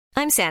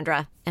I'm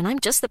Sandra, and I'm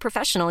just the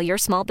professional your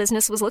small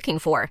business was looking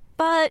for.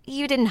 But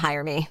you didn't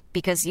hire me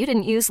because you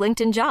didn't use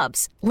LinkedIn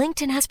Jobs.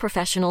 LinkedIn has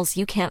professionals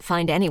you can't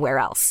find anywhere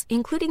else,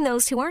 including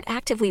those who aren't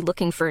actively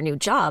looking for a new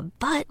job,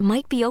 but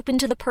might be open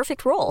to the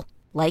perfect role,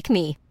 like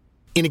me.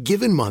 In a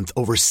given month,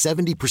 over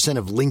 70%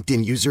 of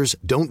LinkedIn users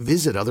don't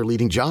visit other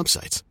leading job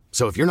sites.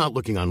 So if you're not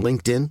looking on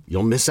LinkedIn,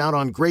 you'll miss out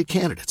on great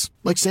candidates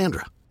like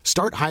Sandra.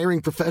 Start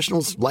hiring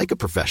professionals like a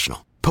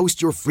professional.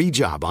 Post your free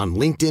job on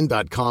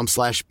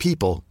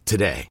linkedin.com/people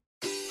today.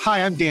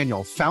 Hi, I'm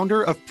Daniel,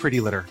 founder of Pretty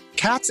Litter.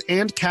 Cats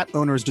and cat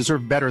owners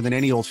deserve better than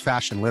any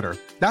old-fashioned litter.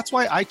 That's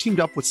why I teamed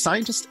up with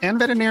scientists and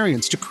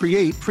veterinarians to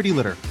create Pretty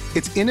Litter.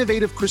 Its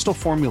innovative crystal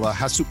formula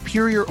has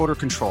superior odor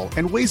control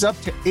and weighs up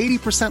to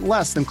 80%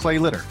 less than clay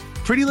litter.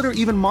 Pretty Litter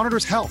even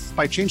monitors health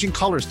by changing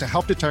colors to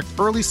help detect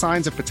early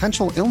signs of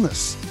potential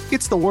illness.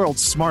 It's the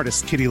world's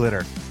smartest kitty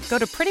litter. Go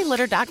to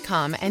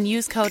prettylitter.com and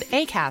use code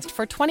ACAST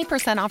for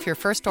 20% off your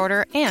first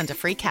order and a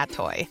free cat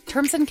toy.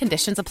 Terms and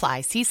conditions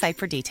apply. See site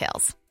for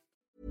details.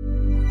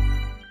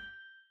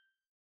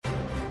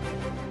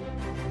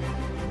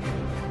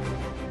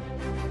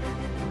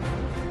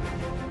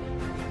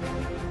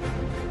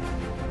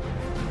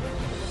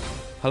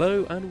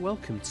 Hello and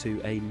welcome to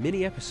a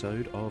mini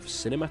episode of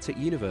Cinematic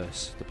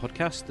Universe, the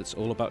podcast that's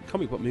all about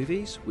comic book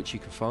movies, which you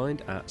can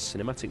find at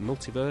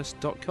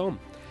cinematicmultiverse.com.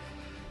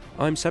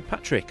 I'm Seb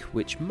Patrick,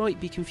 which might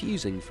be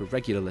confusing for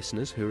regular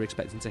listeners who are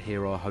expecting to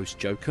hear our host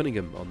Joe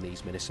Cunningham on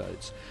these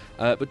minisodes.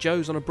 But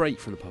Joe's on a break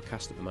from the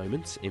podcast at the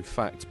moment. In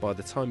fact, by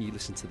the time you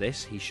listen to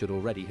this, he should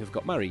already have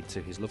got married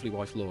to his lovely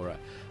wife Laura,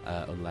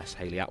 unless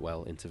Hayley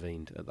Atwell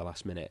intervened at the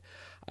last minute.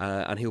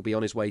 And he'll be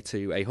on his way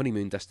to a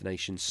honeymoon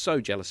destination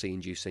so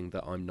jealousy-inducing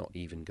that I'm not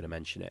even going to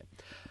mention it.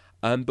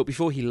 But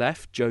before he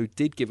left, Joe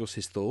did give us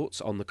his thoughts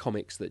on the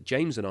comics that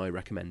James and I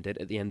recommended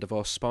at the end of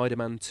our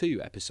Spider-Man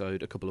 2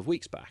 episode a couple of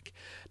weeks back.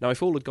 Now,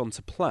 if all had gone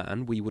to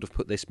plan, we would have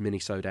put this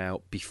minisode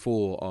out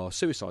before our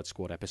Suicide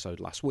Squad episode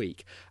last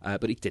week,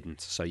 but it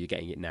didn't, so you're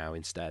getting it now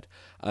instead.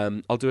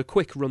 I'll do a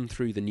quick run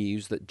through the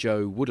news that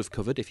Joe would have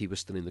covered if he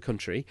was still in the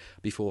country,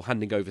 before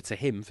handing over to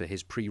him for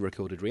his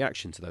pre-recorded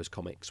reaction to those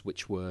comics,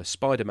 which were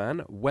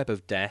Spider-Man, Web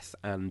of Death,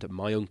 and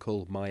My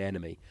Uncle, My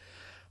Enemy.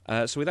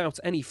 So without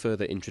any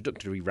further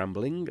introductory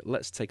rambling,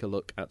 let's take a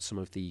look at some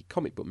of the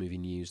comic book movie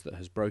news that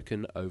has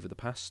broken over the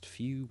past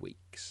few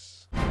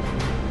weeks.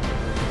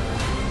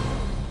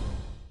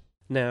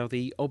 Now,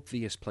 the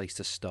obvious place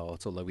to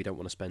start, although we don't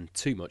want to spend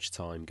too much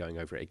time going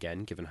over it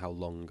again, given how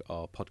long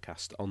our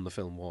podcast on the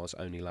film was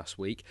only last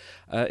week,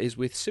 is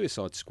with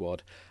Suicide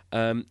Squad.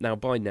 Now,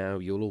 by now,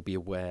 you'll all be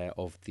aware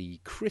of the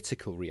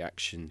critical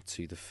reaction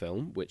to the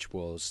film, which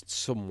was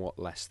somewhat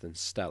less than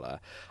stellar.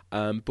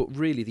 But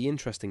really, the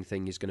interesting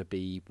thing is going to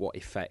be what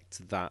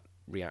effect that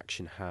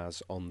reaction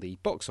has on the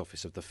box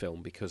office of the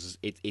film, because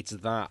it's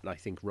that, I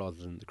think, rather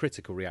than the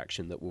critical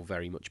reaction, that will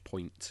very much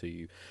point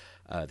to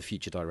the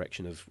future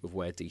direction of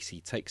where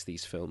DC takes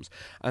these films.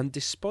 And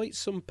despite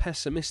some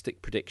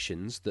pessimistic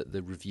predictions that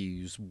the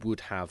reviews would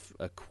have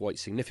a quite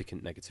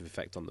significant negative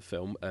effect on the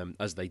film,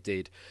 as they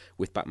did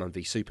with Batman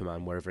v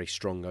Superman, where a very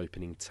strong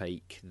opening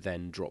take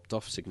then dropped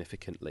off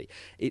significantly,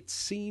 it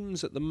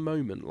seems at the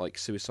moment like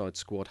Suicide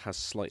Squad has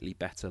slightly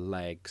better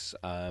legs.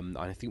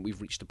 I think we've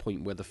reached a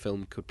point where the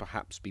film could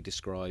perhaps be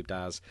described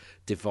as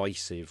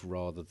divisive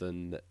rather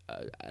than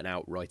an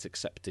outright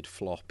accepted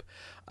flop.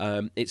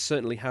 It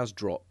certainly has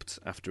dropped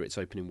after its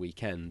opening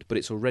weekend, but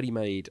it's already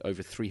made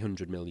over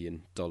 $300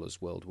 million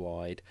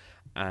worldwide,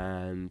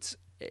 and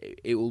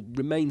it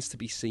remains to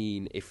be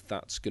seen if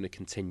that's going to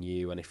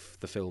continue and if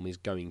the film is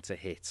going to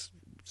hit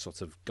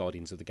sort of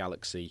Guardians of the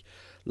Galaxy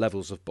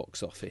levels of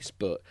box office.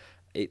 But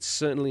it's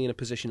certainly in a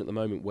position at the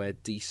moment where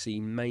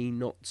DC may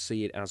not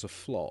see it as a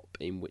flop,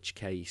 in which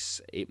case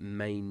it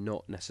may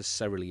not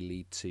necessarily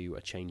lead to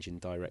a change in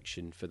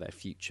direction for their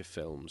future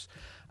films.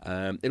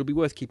 It'll be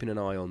worth keeping an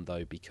eye on,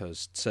 though,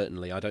 because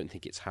certainly I don't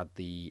think it's had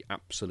the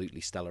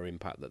absolutely stellar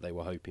impact that they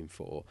were hoping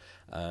for.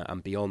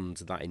 And beyond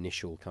that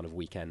initial kind of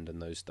weekend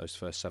and those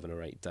first 7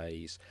 or 8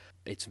 days,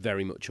 it's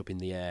very much up in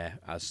the air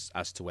as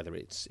to whether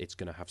it's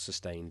going to have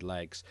sustained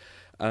legs.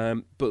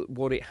 But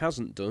what it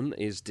hasn't done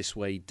is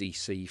dissuade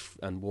DC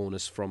and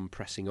Warner's from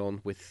pressing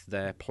on with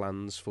their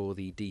plans for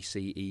the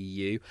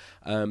DCEU.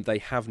 They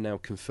have now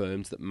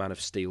confirmed that Man of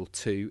Steel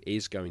 2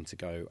 is going to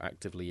go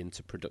actively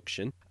into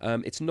production.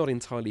 It's not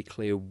entirely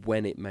clear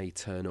when it may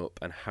turn up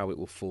and how it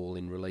will fall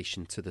in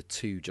relation to the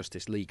 2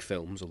 Justice League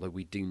films, although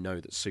we do know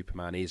that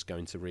Superman is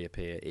going to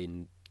reappear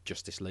in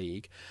Justice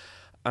League.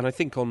 And I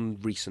think on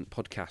recent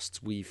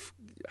podcasts we've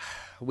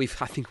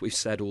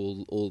said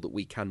all that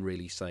we can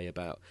really say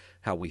about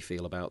how we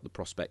feel about the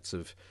prospects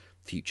of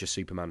future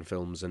Superman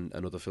films and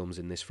other films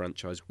in this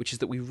franchise, which is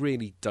that we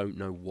really don't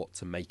know what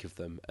to make of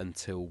them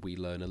until we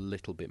learn a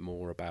little bit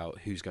more about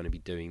who's going to be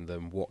doing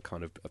them, what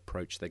kind of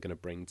approach they're going to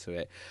bring to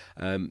it.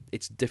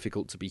 It's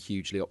difficult to be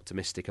hugely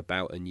optimistic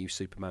about a new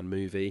Superman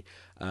movie,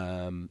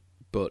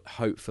 but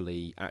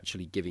hopefully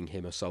actually giving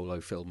him a solo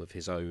film of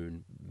his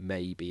own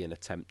may be an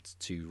attempt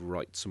to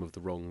right some of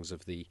the wrongs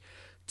of the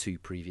 2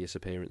 previous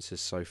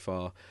appearances so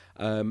far.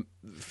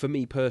 For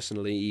me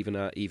personally,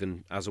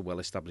 even as a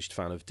well-established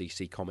fan of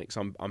DC Comics,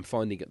 I'm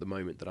finding at the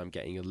moment that I'm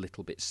getting a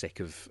little bit sick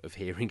of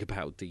hearing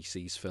about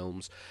DC's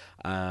films,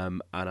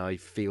 and I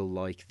feel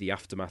like the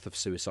aftermath of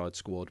Suicide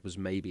Squad was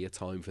maybe a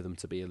time for them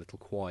to be a little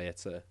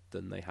quieter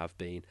than they have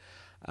been.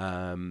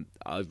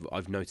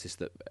 I've noticed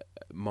that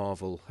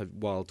Marvel,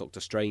 while Doctor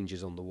Strange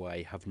is on the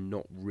way, have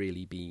not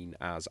really been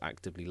as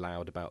actively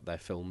loud about their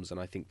films, and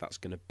I think that's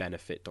going to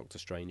benefit Doctor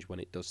Strange when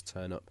it does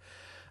turn up.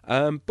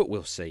 But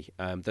we'll see.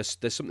 There's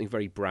something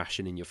very brash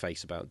and in your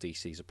face about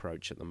DC's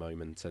approach at the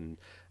moment, and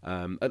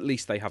at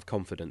least they have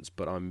confidence.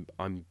 But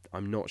I'm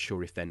not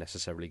sure if they're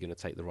necessarily going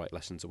to take the right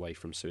lessons away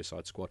from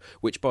Suicide Squad.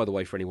 Which, by the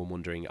way, for anyone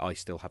wondering, I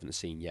still haven't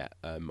seen yet.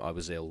 I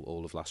was ill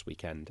all of last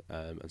weekend,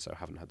 and so I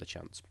haven't had the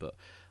chance. But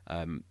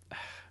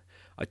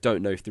I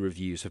don't know if the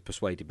reviews have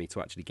persuaded me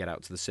to actually get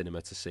out to the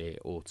cinema to see it,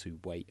 or to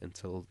wait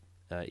until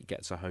it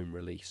gets a home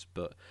release.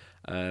 But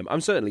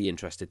I'm certainly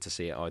interested to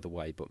see it either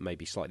way, but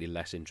maybe slightly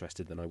less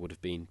interested than I would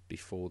have been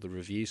before the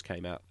reviews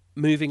came out.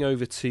 Moving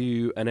over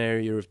to an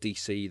area of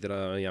DC that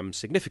I am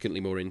significantly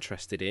more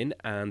interested in,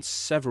 and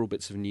several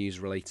bits of news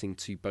relating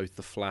to both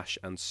The Flash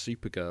and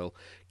Supergirl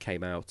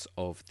came out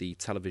of the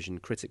Television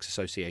Critics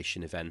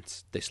Association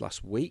event this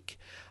last week.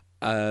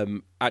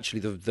 Actually,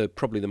 the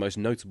probably the most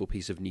notable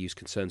piece of news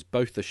concerns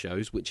both the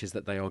shows, which is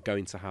that they are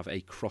going to have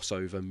a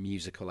crossover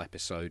musical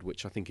episode,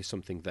 which I think is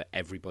something that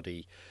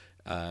everybody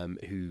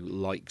who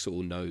likes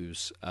or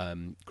knows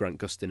Grant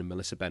Gustin and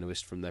Melissa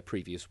Benoist from their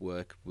previous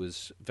work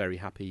was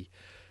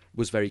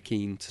very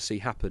keen to see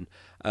happen.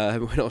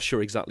 We're not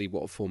sure exactly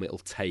what form it'll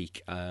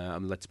take.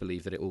 I'm led to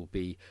believe that it will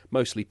be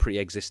mostly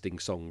pre-existing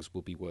songs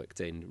will be worked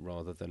in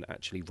rather than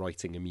actually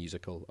writing a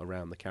musical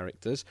around the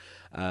characters.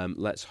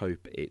 Let's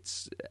hope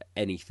it's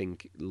anything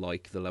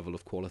like the level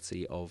of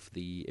quality of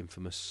the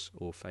infamous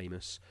or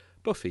famous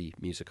Buffy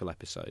musical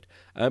episode.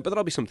 But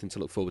that'll be something to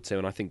look forward to,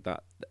 and I think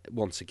that,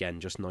 once again,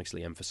 just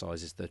nicely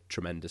emphasises the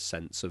tremendous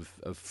sense of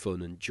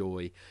fun and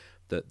joy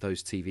that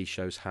those TV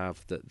shows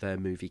have that their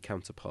movie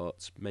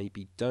counterparts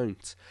maybe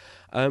don't.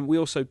 We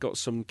also got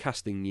some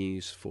casting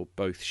news for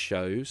both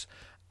shows.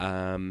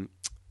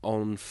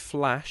 On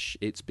Flash,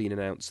 it's been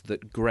announced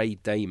that Grey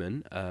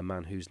Damon, a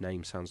man whose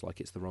name sounds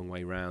like it's the wrong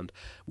way round,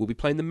 will be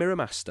playing the Mirror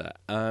Master.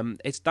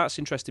 That's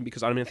interesting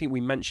because, I think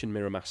we mentioned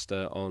Mirror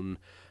Master on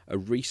a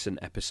recent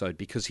episode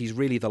because he's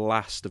really the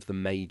last of the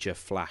major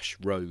Flash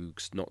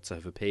rogues not to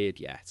have appeared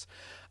yet.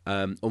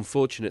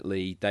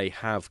 Unfortunately, they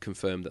have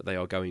confirmed that they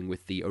are going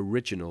with the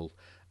original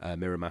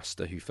Mirror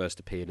Master who first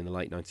appeared in the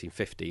late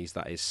 1950s,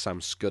 that is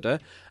Sam Scudder.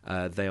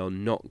 They are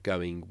not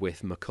going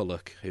with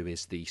McCulloch, who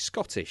is the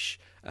Scottish,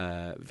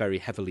 very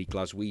heavily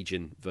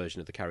Glaswegian version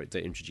of the character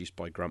introduced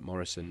by Grant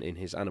Morrison in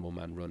his Animal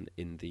Man run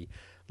in the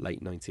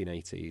late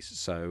 1980s.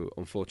 So,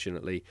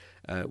 unfortunately,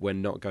 we're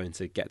not going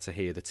to get to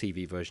hear the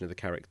TV version of the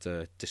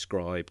character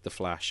describe the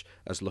Flash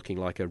as looking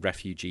like a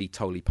refugee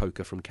Toly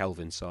Poker from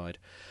Kelvinside.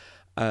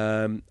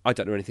 I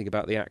don't know anything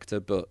about the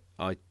actor, but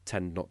I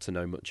tend not to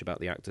know much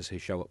about the actors who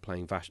show up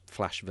playing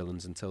Flash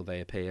villains until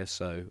they appear,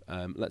 so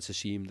let's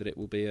assume that it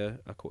will be a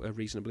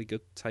reasonably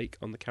good take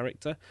on the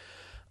character.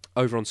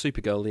 Over on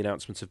Supergirl, the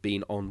announcements have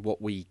been on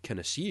what we can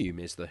assume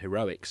is the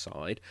heroic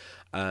side.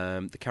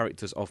 The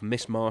characters of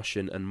Miss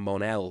Martian and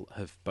Mon-El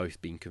have both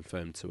been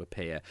confirmed to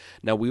appear.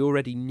 Now, we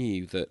already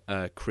knew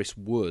that Chris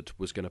Wood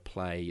was going to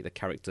play the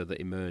character that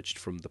emerged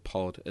from the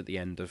pod at the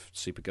end of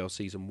Supergirl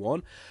Season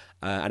 1,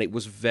 and it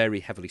was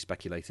very heavily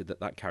speculated that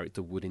that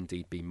character would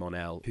indeed be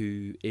Mon-El,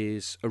 who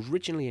is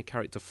originally a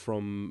character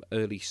from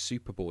early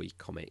Superboy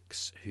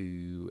comics,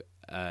 who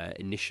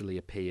initially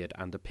appeared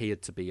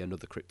to be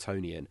another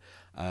Kryptonian,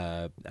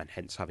 and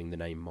hence having the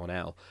name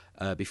Mon-El,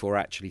 before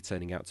actually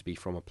turning out to be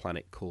from a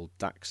planet called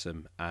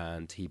Daxam,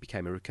 and he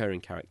became a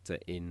recurring character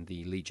in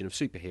the Legion of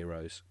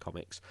Superheroes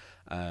comics,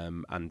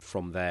 and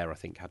from there I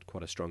think had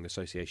quite a strong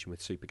association with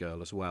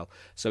Supergirl as well.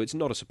 So it's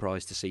not a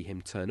surprise to see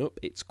him turn up.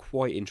 It's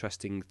quite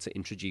interesting to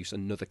introduce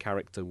another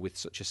character with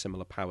such a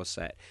similar power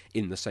set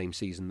in the same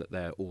season that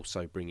they're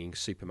also bringing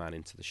Superman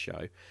into the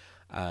show.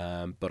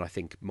 But I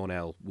think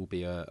Mon-El will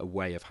be a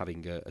way of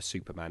having a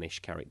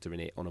Superman-ish character in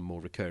it on a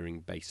more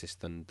recurring basis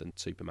than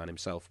Superman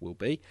himself will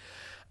be.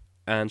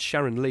 And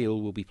Sharon Leal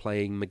will be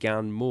playing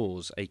McGann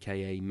Moores,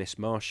 a.k.a. Miss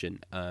Martian.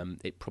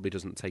 It probably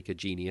doesn't take a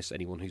genius,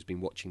 anyone who's been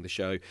watching the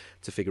show,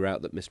 to figure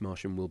out that Miss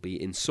Martian will be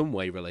in some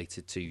way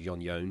related to Jon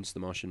Jones, the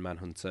Martian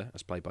Manhunter,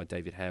 as played by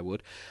David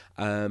Harewood.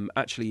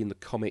 Actually, in the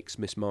comics,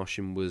 Miss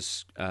Martian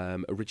was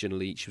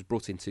originally, she was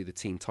brought into the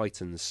Teen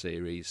Titans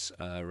series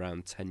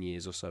around 10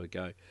 years or so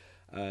ago.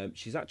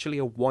 She's actually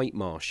a white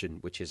Martian,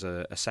 which is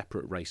a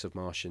separate race of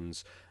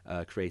Martians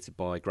created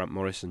by Grant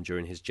Morrison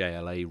during his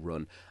JLA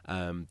run.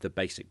 The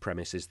basic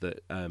premise is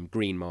that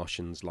green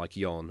Martians like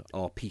Yon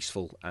are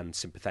peaceful and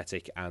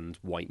sympathetic, and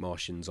white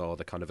Martians are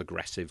the kind of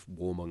aggressive,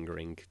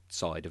 warmongering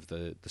side of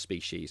the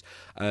species.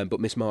 But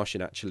Miss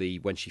Martian actually,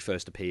 when she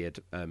first appeared,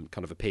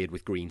 kind of appeared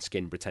with green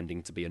skin,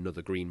 pretending to be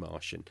another green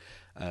Martian,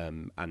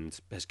 and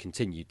has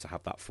continued to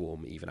have that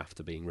form even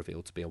after being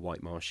revealed to be a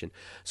white Martian.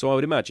 So I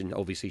would imagine,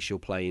 obviously, she'll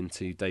play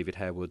into David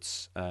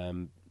Harewood's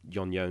Yon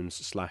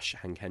Jones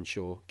 / Hank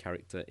Henshaw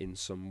character in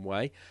some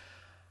way.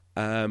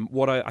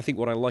 What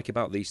I like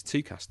about these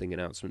two casting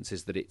announcements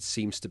is that it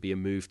seems to be a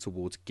move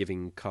towards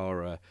giving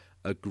Kara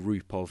a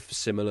group of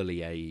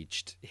similarly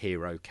aged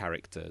hero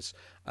characters.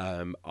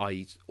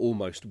 I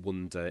almost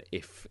wonder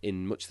if,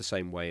 in much the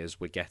same way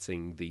as we're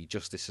getting the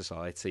Justice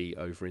Society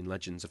over in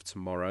Legends of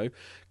Tomorrow,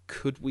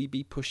 could we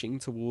be pushing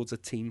towards a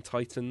Teen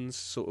Titans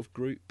sort of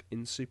group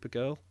in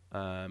Supergirl?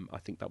 I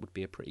think that would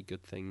be a pretty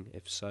good thing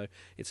if so.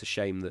 It's a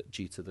shame that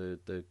due to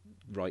the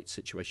rights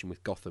situation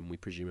with Gotham, we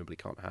presumably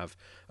can't have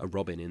a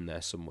Robin in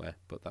there somewhere,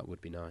 but that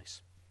would be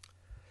nice.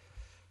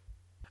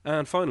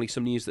 And finally,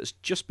 some news that's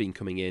just been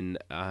coming in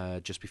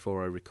just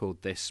before I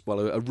record this. Well,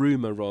 a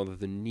rumour rather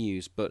than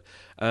news, but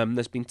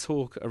there's been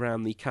talk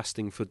around the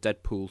casting for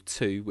Deadpool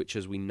 2, which,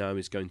 as we know,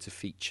 is going to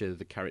feature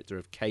the character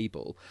of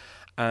Cable.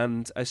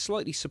 And a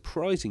slightly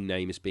surprising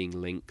name is being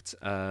linked,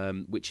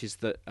 which is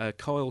that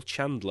Kyle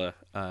Chandler,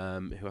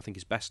 who I think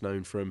is best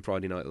known from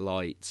Friday Night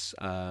Lights,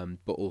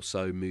 but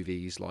also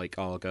movies like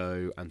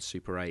Argo and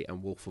Super 8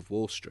 and Wolf of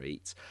Wall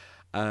Street,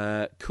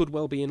 could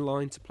well be in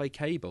line to play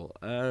Cable.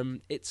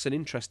 It's an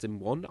interesting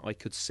one. I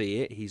could see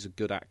it. He's a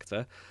good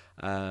actor.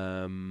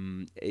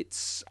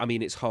 It's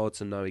hard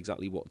to know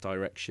exactly what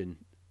direction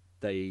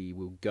they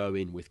will go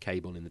in with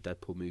Cable in the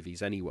Deadpool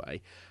movies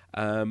anyway.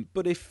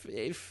 But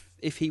if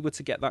he were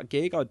to get that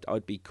gig,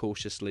 I'd be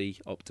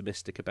cautiously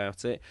optimistic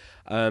about it.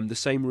 The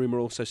same rumour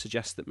also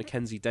suggests that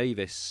Mackenzie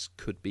Davis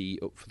could be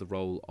up for the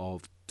role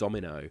of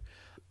Domino,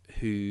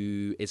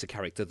 who is a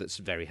character that's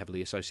very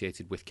heavily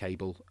associated with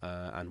Cable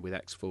and with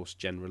X-Force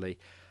generally.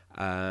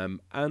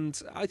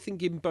 And I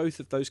think in both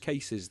of those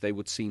cases, they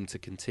would seem to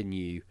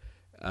continue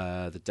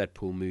the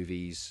Deadpool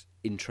movies'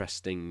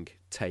 interesting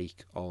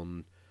take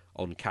on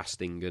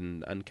casting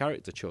and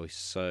character choice.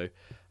 So,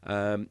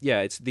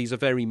 these are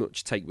very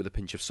much take with a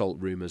pinch of salt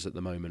rumours at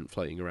the moment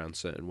floating around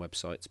certain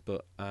websites,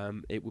 but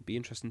it would be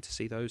interesting to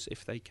see those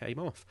if they came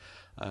off.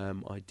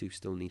 I do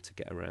still need to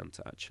get around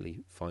to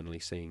actually finally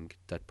seeing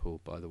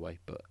Deadpool, by the way,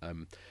 but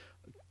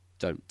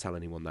don't tell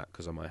anyone that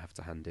because I might have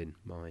to hand in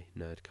my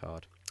nerd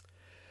card.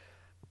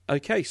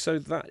 Okay, so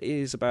that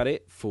is about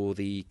it for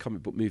the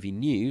comic book movie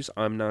news.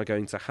 I'm now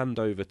going to hand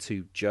over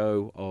to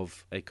Joe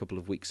of a couple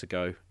of weeks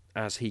ago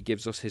as he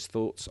gives us his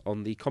thoughts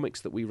on the comics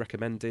that we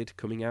recommended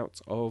coming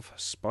out of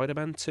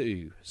Spider-Man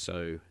 2.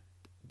 So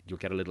you'll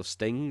get a little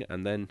sting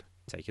and then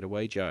take it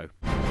away, Joe.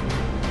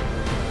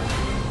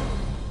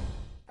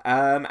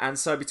 And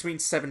so between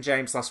Seb and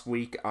James last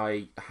week,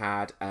 I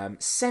had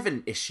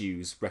 7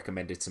 issues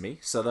recommended to me.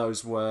 So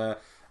those were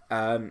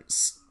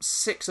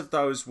 6 of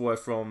those were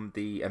from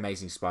The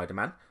Amazing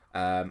Spider-Man.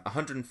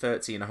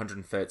 130 and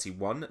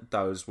 131,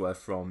 those were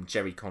from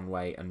Jerry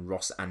Conway and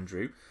Ross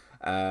Andrew.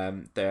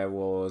 There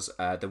was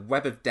the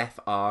Web of Death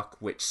arc,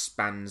 which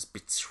spans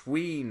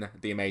between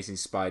The Amazing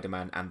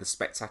Spider-Man and The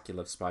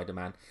Spectacular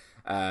Spider-Man.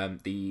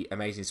 The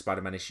Amazing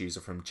Spider-Man issues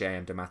are from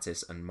J.M.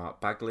 DeMatteis and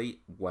Mark Bagley,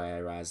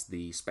 whereas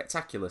the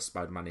Spectacular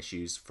Spider-Man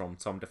issues from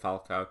Tom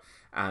DeFalco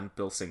and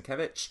Bill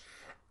Sienkiewicz.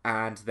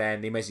 And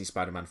then The Amazing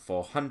Spider-Man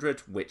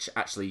 400, which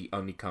actually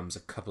only comes a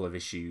couple of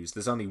issues.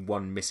 There's only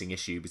one missing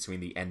issue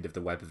between the end of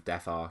the Web of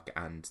Death arc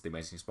and The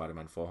Amazing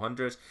Spider-Man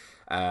 400.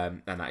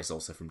 And that is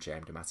also from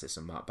J.M. DeMatteis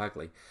and Mark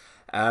Bagley.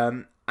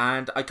 And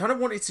I kind of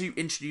wanted to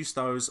introduce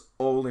those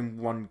all in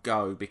one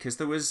go, because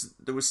there was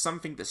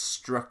something that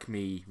struck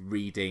me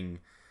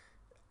reading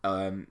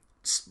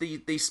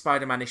these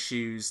Spider-Man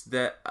issues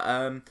that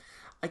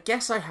I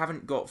guess I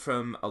haven't got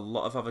from a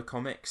lot of other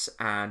comics,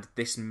 and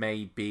this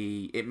may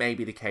be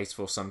the case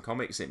for some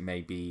comics. It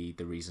may be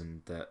the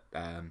reason that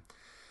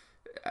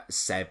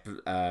Seb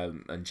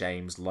and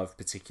James love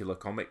particular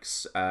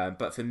comics.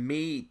 But for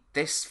me,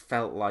 this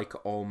felt like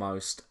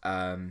almost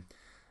a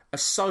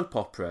soap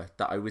opera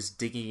that I was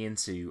digging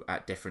into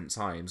at different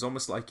times,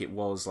 almost like it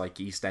was like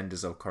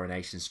EastEnders or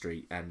Coronation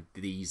Street. And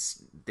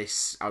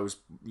I was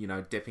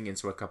dipping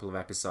into a couple of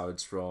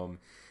episodes from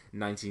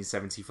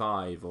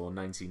 1975 or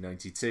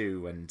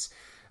 1992, and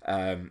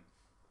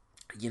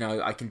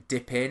I can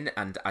dip in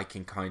and I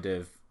can kind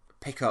of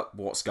pick up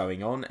what's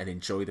going on and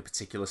enjoy the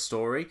particular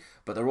story,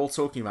 but they're all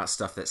talking about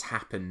stuff that's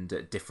happened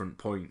at different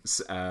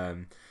points,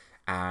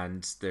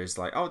 and there's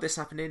like, oh, this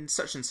happened in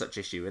such and such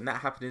issue, and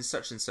that happened in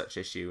such and such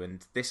issue,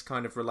 and this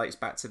kind of relates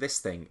back to this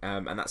thing,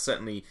 and that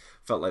certainly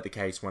felt like the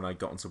case when I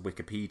got onto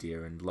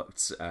Wikipedia and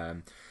looked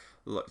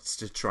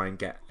to try and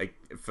get,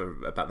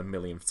 for about the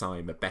millionth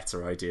time, a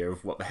better idea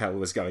of what the hell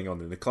was going on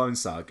in the Clone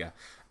Saga.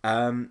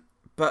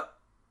 But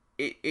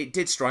it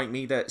did strike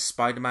me that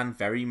Spider-Man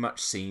very much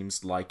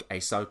seems like a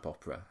soap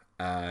opera,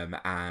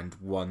 and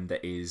one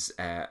that is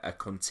a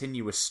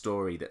continuous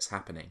story that's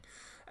happening.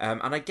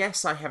 And I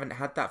guess I haven't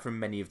had that from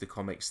many of the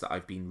comics that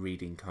I've been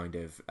reading, kind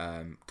of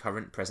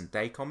current,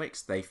 present-day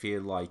comics. They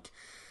feel like,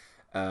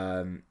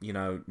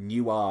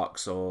 new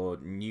arcs or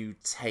new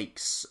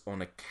takes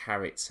on a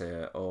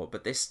character.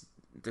 But there's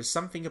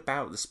something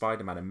about the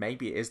Spider-Man, and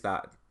maybe it is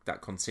that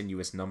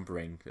continuous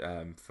numbering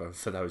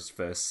for those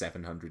first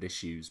 700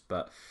 issues,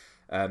 but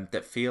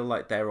that feel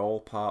like they're all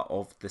part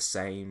of the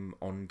same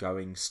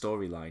ongoing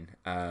storyline.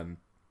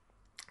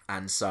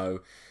 And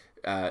so,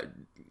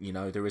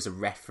 there is a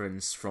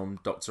reference from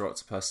Dr.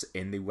 Octopus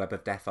in the Web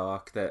of Death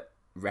arc that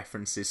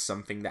references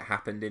something that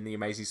happened in the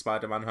Amazing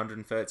Spider-Man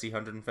 130,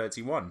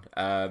 131.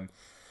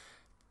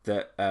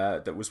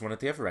 That was one of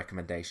the other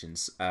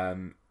recommendations.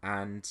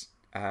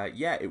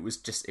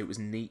 It was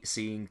neat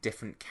seeing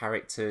different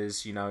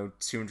characters,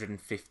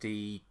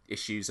 250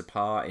 issues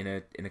apart in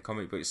a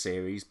comic book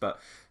series, but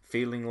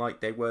feeling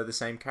like they were the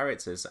same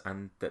characters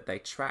and that they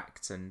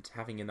tracked, and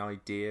having an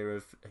idea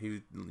of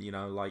who,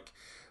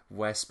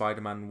 where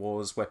Spider-Man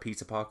was, where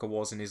Peter Parker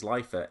was in his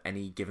life at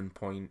any given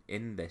point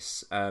in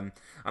this. And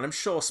I'm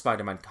sure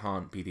Spider-Man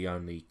can't be the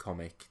only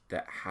comic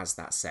that has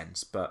that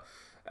sense, but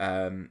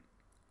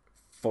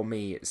for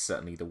me, it's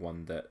certainly the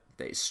one that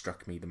it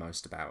struck me the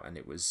most about, and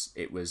it was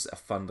a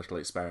fun little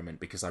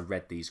experiment because I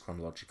read these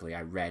chronologically.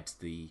 I read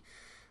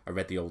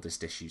the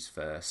oldest issues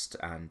first,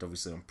 and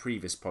obviously on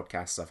previous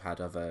podcasts I've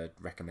had other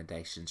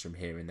recommendations from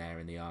here and there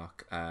in the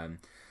arc,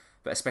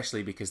 but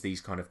especially because these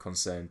kind of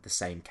concerned the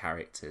same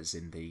characters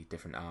in the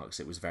different arcs.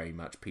 It was very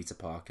much Peter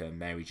Parker,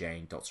 Mary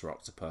Jane, Dr.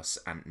 Octopus,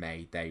 Aunt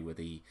May. They were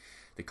the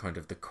kind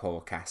of the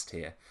core cast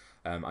here.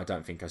 I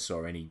don't think I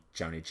saw any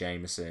Jonah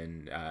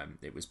Jameson.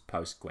 It was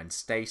post Gwen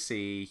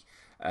Stacy.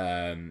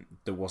 There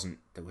was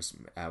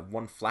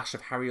one flash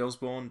of Harry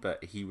Osborn,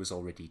 but he was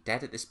already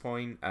dead at this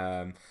point.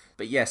 So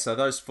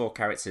those four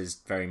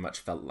characters very much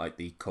felt like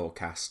the core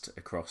cast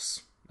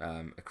across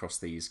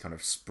these kind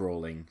of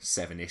sprawling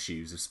 7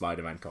 issues of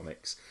Spider-Man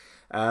comics.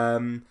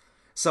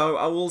 So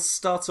I will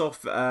start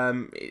off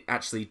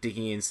actually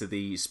digging into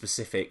the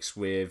specifics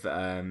with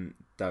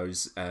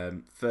those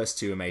first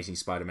 2 Amazing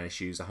Spider-Man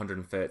issues,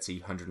 130,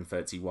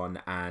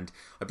 131, and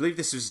I believe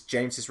this was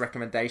James's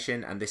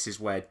recommendation, and this is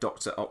where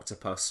Dr.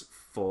 Octopus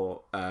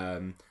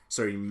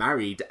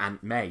married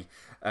Aunt May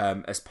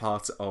as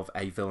part of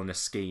a villainous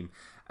scheme.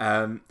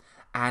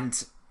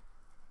 And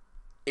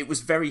it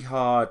was very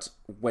hard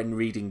when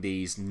reading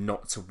these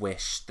not to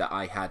wish that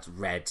I had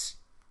read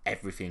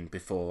everything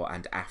before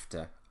and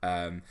after.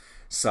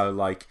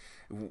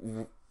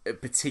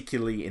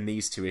 Particularly in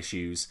these 2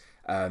 issues,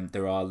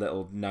 there are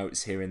little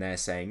notes here and there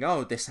saying,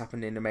 oh, this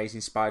happened in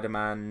Amazing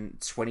Spider-Man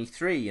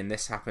 23, and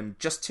this happened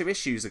just 2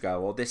 issues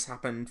ago, or this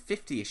happened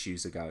 50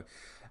 issues ago.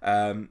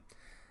 And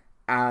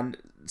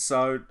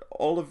so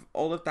all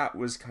of that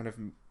was kind of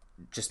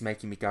just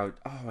making me go,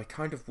 oh, I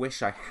kind of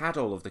wish I had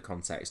all of the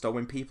context. Or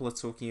when people are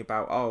talking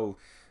about,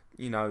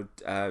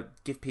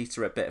 give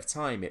Peter a bit of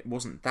time. It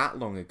wasn't that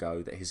long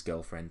ago that his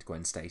girlfriend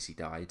Gwen Stacy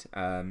died.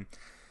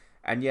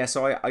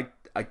 So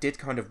I did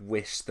kind of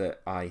wish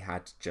that I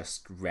had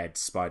just read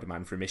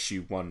Spider-Man from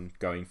issue 1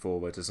 going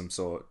forward, as I'm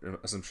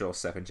sure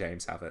Seth and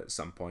James have at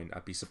some point.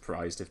 I'd be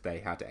surprised if they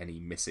had any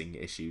missing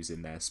issues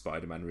in their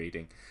Spider-Man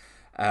reading.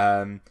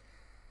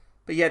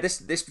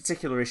 This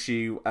particular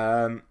issue,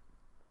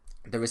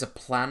 there is a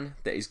plan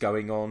that is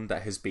going on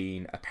that has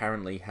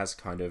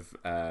kind of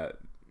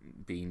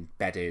been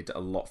bedded a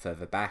lot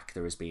further back.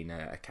 There has been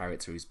a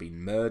character who's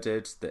been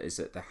murdered that is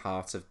at the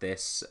heart of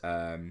this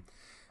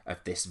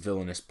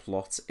villainous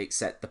plot,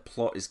 except the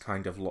plot is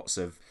kind of lots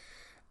of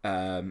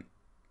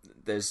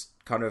there's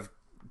kind of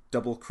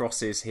double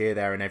crosses here,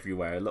 there, and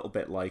everywhere, a little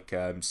bit like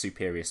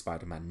Superior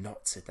Spider-Man,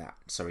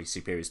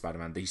 Superior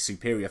Spider-Man, the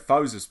Superior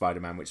Foes of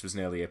Spider-Man, which was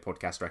nearly a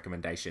podcast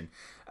recommendation.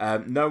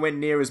 Nowhere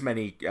near as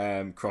many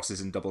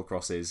crosses and double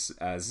crosses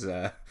as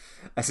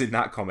in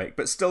that comic,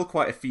 but still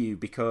quite a few,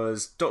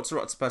 because Dr.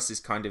 Octopus is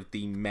kind of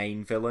the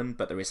main villain,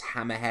 but there is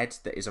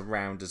Hammerhead that is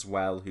around as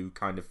well, who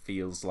kind of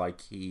feels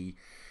like he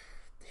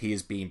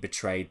is being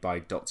betrayed by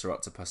Dr.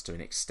 Octopus to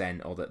an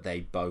extent, or that they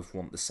both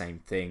want the same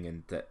thing,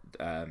 and that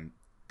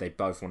they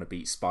both want to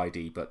beat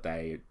Spidey, but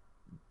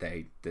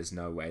there's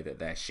no way that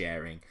they're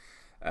sharing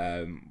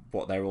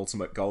what their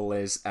ultimate goal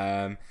is.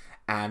 And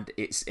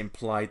it's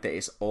implied that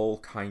it's all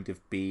kind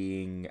of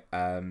being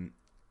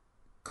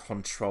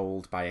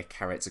controlled by a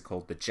character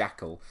called the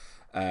Jackal,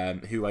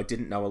 who I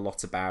didn't know a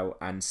lot about,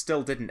 and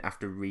still didn't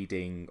after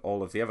reading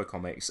all of the other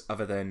comics,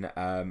 other than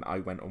I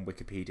went on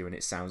Wikipedia and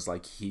it sounds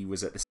like he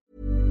was at the...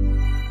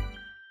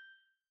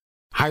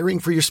 Hiring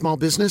for your small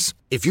business?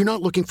 If you're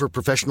not looking for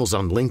professionals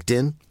on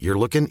LinkedIn, you're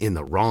looking in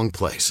the wrong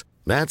place.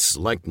 That's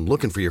like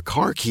looking for your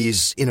car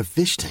keys in a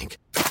fish tank.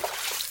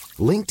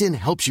 LinkedIn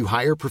helps you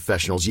hire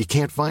professionals you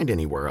can't find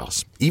anywhere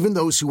else, even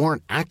those who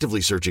aren't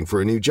actively searching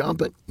for a new job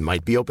but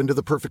might be open to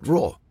the perfect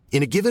role.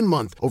 In a given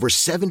month, over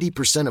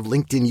 70% of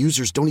LinkedIn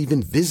users don't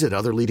even visit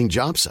other leading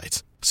job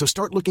sites. So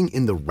start looking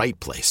in the right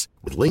place.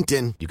 With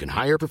LinkedIn, you can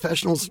hire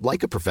professionals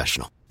like a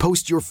professional.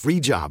 Post your free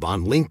job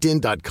on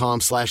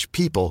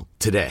linkedin.com/people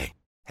today.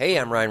 Hey,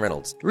 I'm Ryan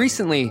Reynolds.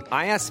 Recently,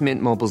 I asked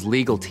Mint Mobile's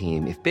legal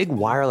team if big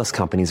wireless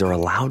companies are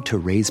allowed to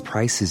raise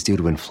prices due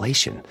to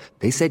inflation.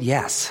 They said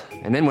yes.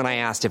 And then when I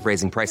asked if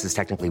raising prices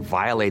technically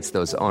violates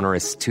those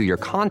onerous 2-year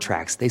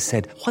contracts, they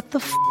said, "What the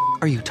f***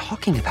 are you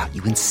talking about,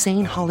 you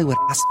insane Hollywood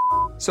ass?"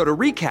 So to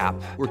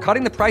recap, we're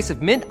cutting the price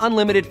of Mint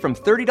Unlimited from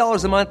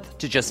 $30 a month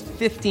to just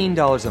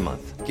 $15 a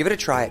month. Give it a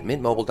try at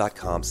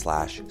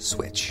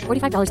mintmobile.com/switch.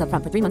 $45 up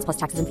front for 3 months plus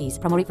taxes and fees.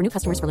 Promo rate for new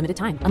customers for limited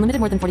time. Unlimited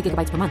more than 40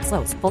 gigabytes per month.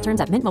 Slows full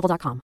terms at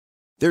mintmobile.com.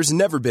 There's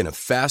never been a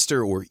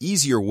faster or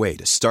easier way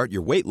to start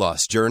your weight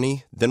loss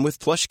journey than with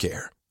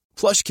PlushCare.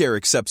 PlushCare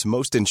accepts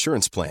most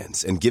insurance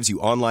plans and gives you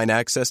online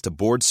access to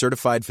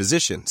board-certified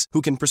physicians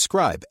who can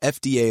prescribe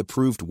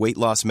FDA-approved weight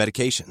loss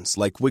medications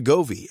like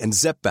Wegovy and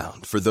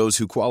Zepbound for those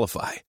who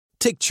qualify.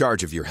 Take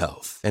charge of your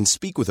health and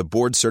speak with a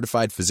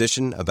board-certified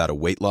physician about a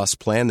weight loss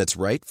plan that's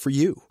right for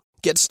you.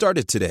 Get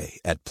started today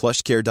at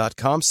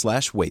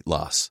plushcare.com/weight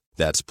loss.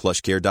 That's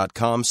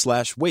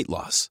plushcare.com/weight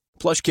loss.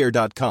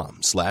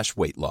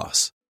 plushcare.com/weight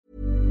loss.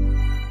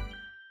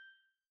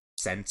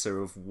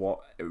 Center of what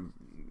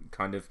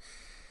kind of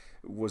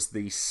was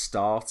the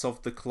start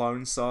of the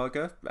Clone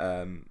Saga,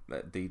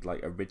 the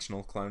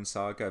original Clone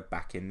Saga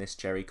back in this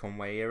Gerry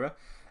Conway era,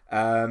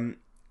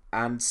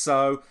 and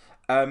so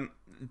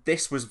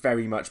this was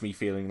very much me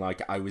feeling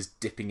like I was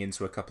dipping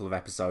into a couple of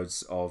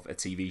episodes of a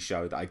TV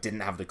show that I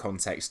didn't have the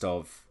context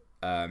of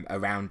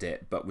around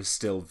it, but was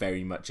still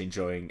very much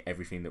enjoying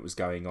everything that was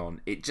going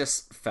on. It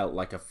just felt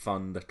like a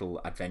fun little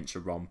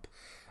adventure romp.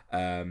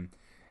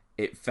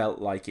 It felt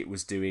like it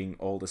was doing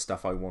all the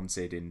stuff I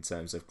wanted in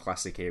terms of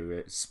classic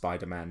era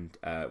Spider-Man,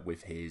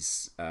 with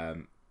his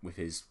fun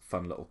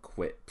little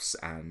quips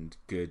and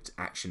good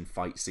action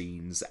fight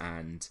scenes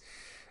and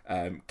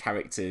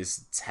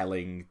characters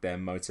telling their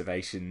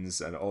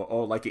motivations and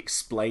or like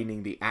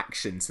explaining the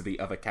action to the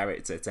other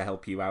character to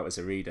help you out as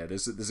a reader.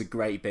 There's a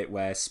great bit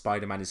where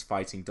Spider-Man is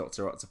fighting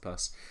Dr.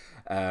 Octopus,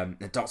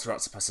 and Dr.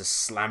 Octopus has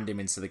slammed him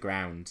into the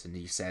ground, and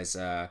he says,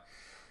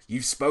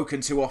 "You've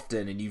spoken too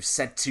often and you've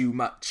said too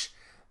much.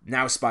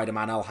 Now,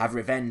 Spider-Man, I'll have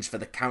revenge for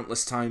the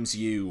countless times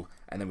you..."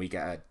 And then we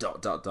get a ...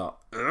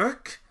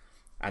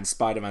 And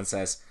Spider-Man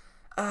says,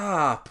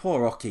 "Ah,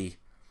 poor Ocky.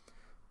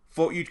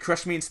 Thought you'd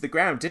crush me into the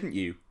ground, didn't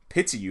you?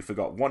 Pity you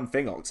forgot one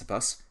thing,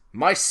 Octopus.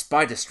 My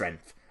spider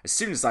strength. As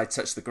soon as I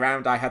touched the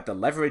ground, I had the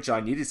leverage I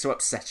needed to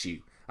upset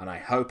you. And I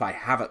hope I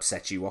have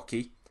upset you,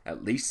 Ocky.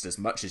 At least as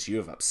much as you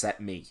have upset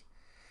me."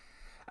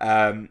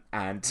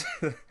 And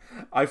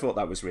I thought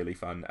that was really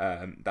fun.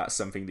 That's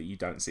something that you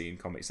don't see in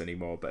comics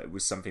anymore, but it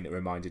was something that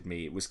reminded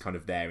me. It was kind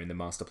of there in the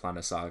Master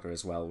Planner saga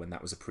as well, when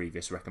that was a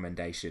previous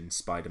recommendation,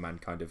 Spider-Man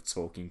kind of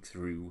talking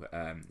through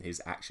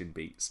his action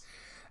beats.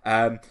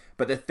 But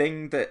the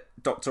thing that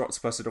Dr.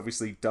 Octopus had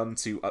obviously done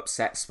to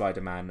upset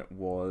Spider-Man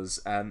was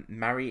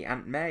marry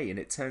Aunt May, and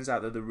it turns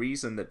out that the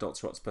reason that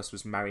Dr. Octopus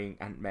was marrying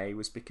Aunt May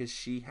was because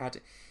she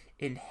had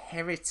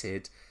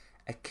inherited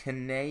a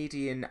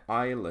Canadian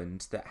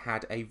island that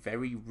had a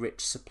very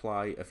rich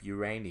supply of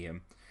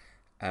uranium,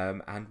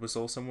 and was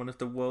also one of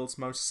the world's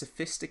most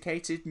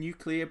sophisticated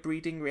nuclear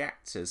breeding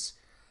reactors.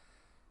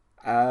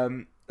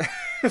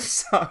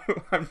 So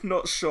I'm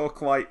not sure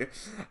quite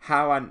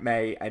how Aunt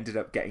May ended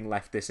up getting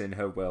left this in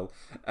her will,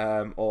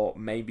 or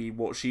maybe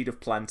what she'd have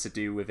planned to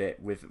do with it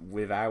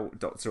without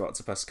Dr.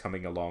 Octopus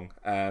coming along,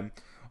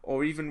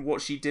 or even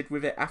what she did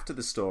with it after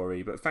the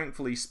story. But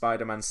thankfully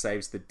Spider-Man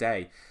saves the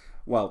day.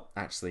 Well,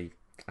 actually,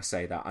 I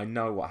say that. I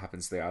know what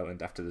happens to the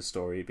island after the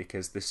story,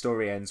 because the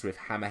story ends with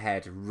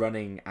Hammerhead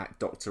running at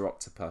Dr.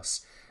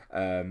 Octopus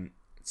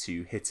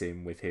to hit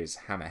him with his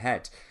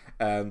hammerhead.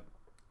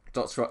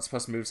 Dr.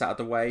 Octopus moves out of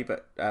the way,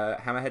 but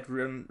Hammerhead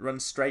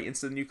runs straight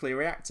into the nuclear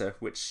reactor,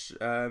 which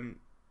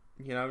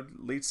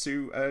leads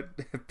to a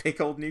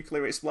big old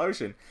nuclear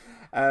explosion.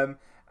 And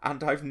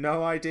I've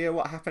no idea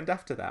what happened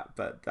after that,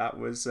 but that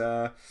was...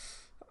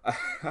 I'm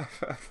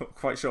not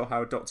quite sure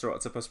how Dr.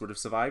 Octopus would have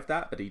survived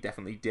that, but he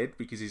definitely did,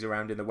 because he's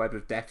around in the Web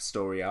of Death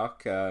story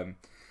arc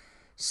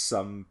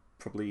some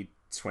probably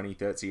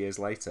 20-30 years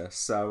later.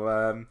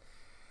 So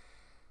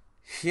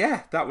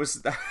yeah, that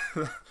was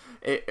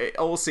it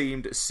all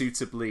seemed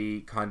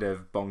suitably kind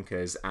of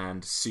bonkers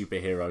and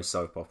superhero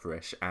soap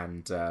opera-ish,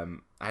 and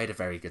I had a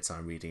very good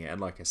time reading it. And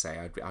like I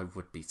say, I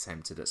would be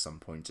tempted at some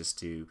point just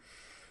to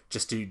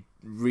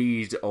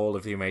read all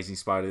of the Amazing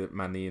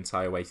Spider-Man the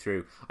entire way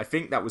through. I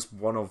think that was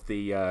one of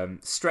the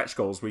stretch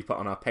goals we put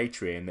on our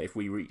Patreon, that if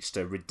we reached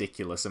a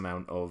ridiculous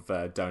amount of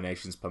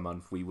donations per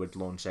month, we would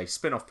launch a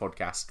spin-off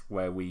podcast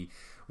where we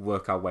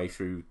work our way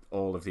through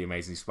all of the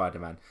Amazing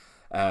Spider-Man.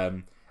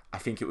 I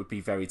think it would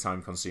be very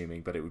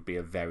time-consuming, but it would be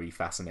a very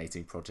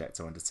fascinating project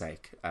to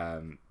undertake.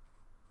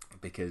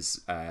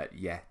 Because,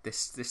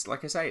 this,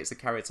 like I say, it's a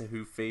character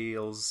who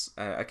feels...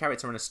 a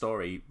character in a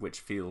story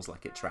which feels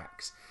like it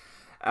tracks.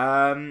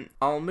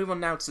 I'll move on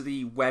now to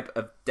the Web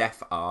of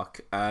Death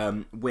arc,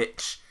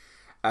 which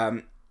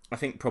I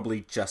think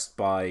probably just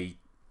by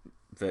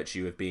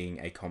virtue of being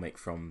a comic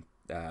from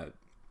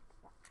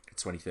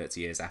 20,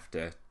 30 years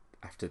after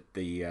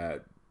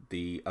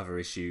the other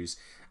issues,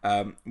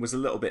 was a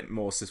little bit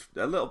more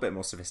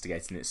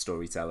sophisticated in its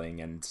storytelling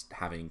and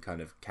having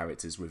kind of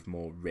characters with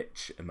more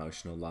rich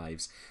emotional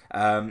lives.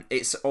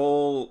 It's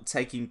all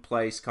taking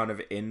place kind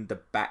of in the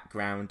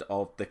background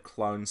of the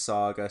Clone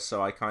Saga,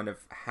 so I kind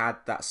of had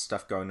that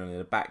stuff going on in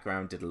the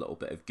background, did a little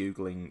bit of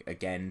Googling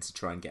again to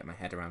try and get my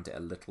head around it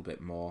a little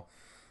bit more.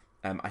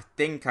 I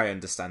think I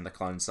understand the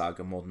Clone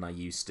Saga more than I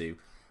used to,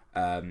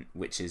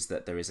 which is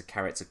that there is a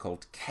character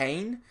called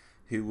Kane,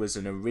 who was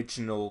an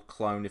original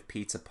clone of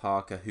Peter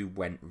Parker who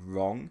went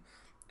wrong,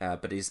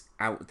 but is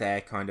out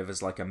there kind of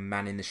as like a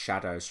man in the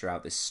shadows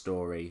throughout this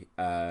story,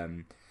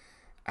 and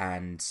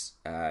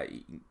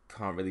you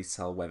can't really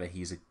tell whether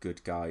he's a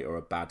good guy or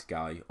a bad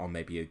guy, or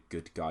maybe a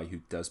good guy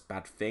who does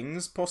bad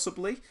things,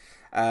 possibly.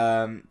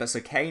 But so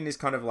Kane is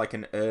kind of like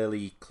an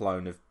early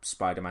clone of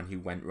Spider-Man who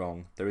went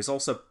wrong. There is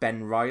also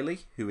Ben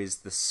Reilly, who is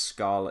the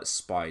Scarlet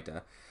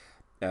Spider,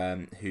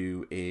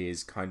 who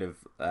is kind of,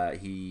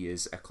 he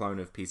is a clone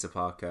of Peter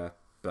Parker,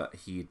 but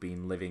he had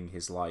been living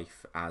his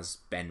life as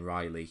Ben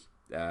Reilly,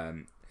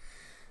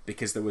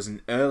 because there was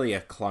an earlier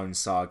Clone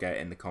Saga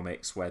in the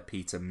comics where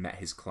Peter met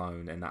his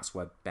clone, and that's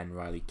where Ben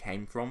Reilly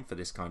came from for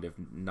this kind of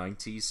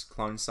 90s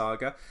Clone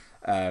Saga.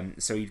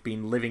 So he'd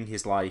been living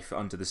his life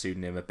under the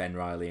pseudonym of Ben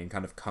Reilly and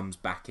kind of comes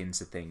back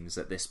into things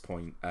at this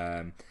point,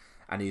 and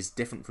is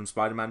different from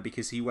Spider-Man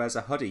because he wears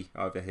a hoodie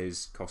over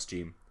his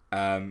costume.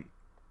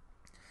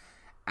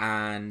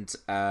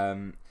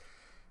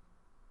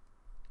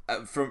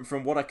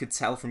 From what I could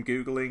tell from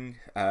Googling,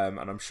 and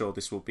I'm sure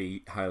this will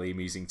be highly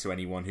amusing to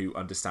anyone who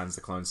understands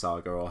the Clone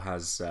Saga or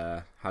has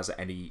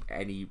any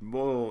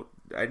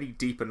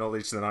deeper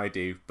knowledge than I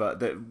do,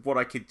 but what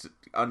I could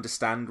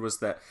understand was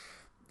that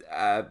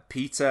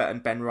Peter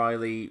and Ben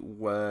Reilly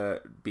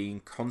were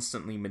being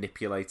constantly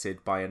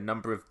manipulated by a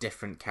number of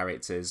different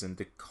characters, and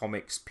the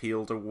comics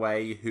peeled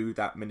away who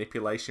that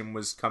manipulation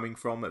was coming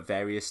from at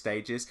various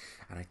stages,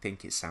 and I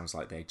think it sounds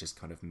like they just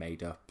kind of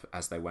made up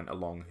as they went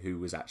along who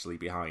was actually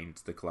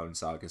behind the Clone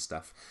Saga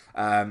stuff.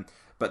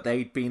 But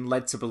they'd been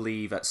led to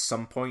believe at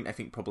some point, I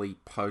think probably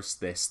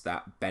post this,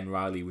 that Ben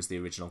Reilly was the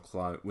original,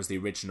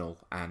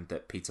 and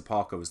that Peter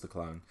Parker was the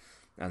clone.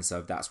 And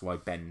so that's why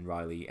Ben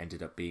Reilly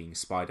ended up being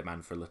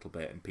Spider-Man for a little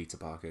bit, and Peter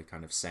Parker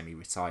kind of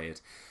semi-retired.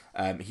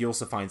 He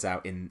also finds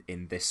out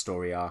in this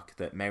story arc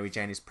that Mary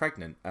Jane is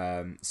pregnant,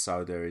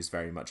 so there is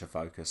very much a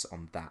focus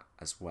on that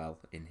as well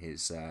in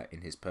his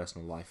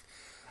personal life.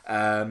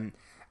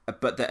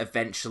 But that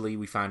eventually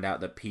we found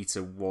out that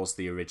Peter was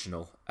the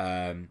original.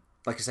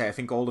 Like I say, I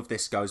think all of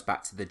this goes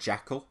back to the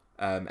Jackal,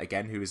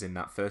 again, who was in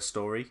that first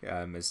story,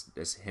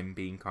 as him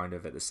being kind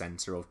of at the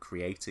centre of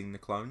creating the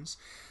clones.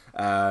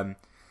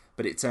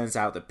 But it turns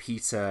out that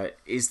Peter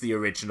is the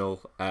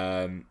original,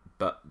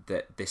 but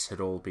that this had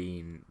all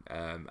been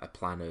a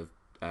plan of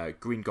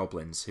Green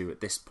Goblins, who at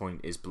this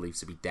point is believed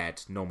to be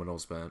dead, Norman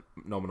Osborn,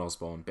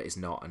 but is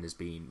not, and has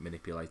been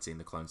manipulating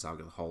the Clone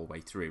Saga the whole way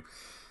through.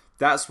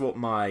 That's what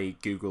my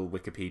Google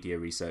Wikipedia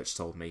research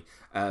told me.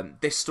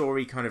 This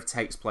story kind of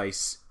takes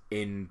place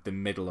in the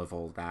middle of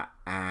all that,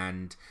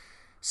 and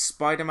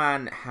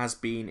Spider-Man has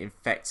been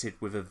infected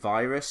with a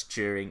virus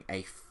during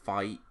a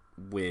fight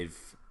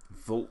with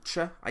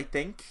Vulture, I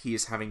think. He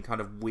is having kind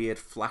of weird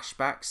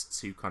flashbacks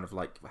to kind of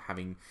like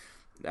having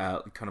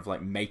kind of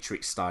like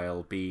Matrix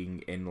style,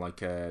 being in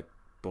like a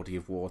body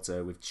of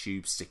water with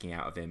tubes sticking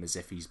out of him as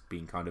if he's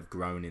been kind of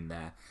grown in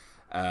there.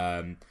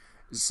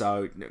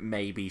 So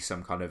maybe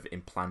some kind of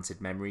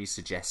implanted memories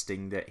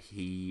suggesting that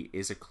he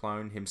is a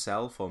clone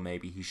himself, or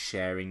maybe he's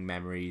sharing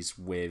memories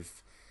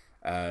with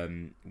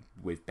Ben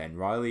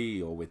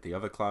Reilly or with the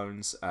other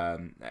clones.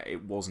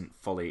 It wasn't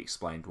fully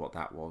explained what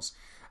that was.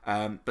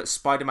 But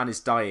Spider-Man is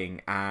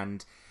dying,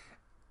 and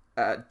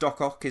Doc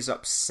Ock is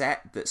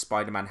upset that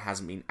Spider-Man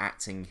hasn't been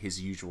acting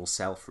his usual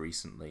self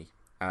recently.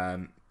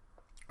 And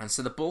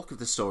so the bulk of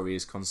the story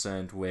is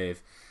concerned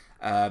with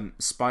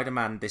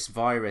Spider-Man. This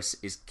virus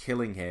is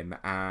killing him,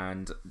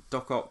 and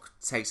Doc Ock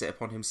takes it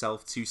upon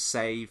himself to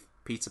save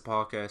Peter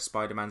Parker,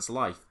 Spider-Man's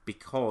life,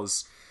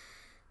 because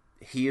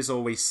he has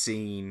always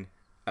seen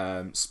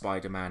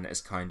Spider-Man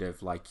as kind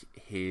of like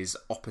his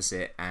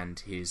opposite and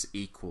his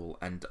equal,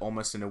 and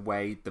almost in a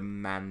way the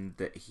man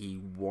that he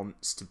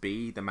wants to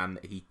be, the man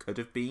that he could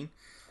have been,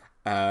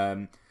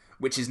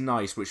 which is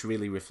nice, which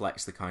really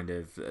reflects the kind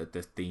of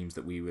the themes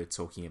that we were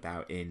talking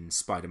about in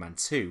Spider-Man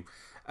 2.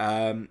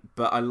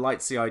 But I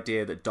liked the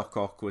idea that Doc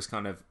Ock was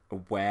kind of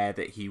aware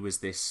that he was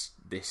this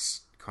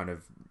kind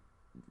of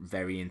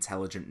very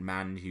intelligent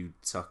man who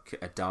took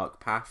a dark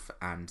path,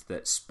 and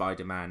that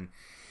Spider-Man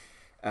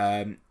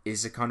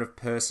is a kind of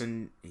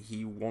person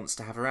he wants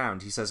to have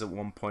around. He says at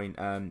one point,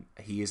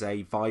 he is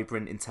a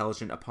vibrant,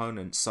 intelligent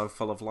opponent, so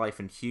full of life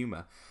and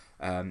humour.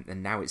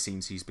 And now it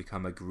seems he's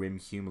become a grim,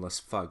 humorless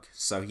thug.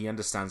 So he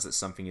understands that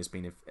something has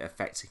been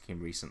affecting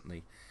him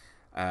recently,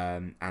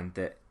 and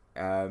that,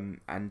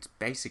 and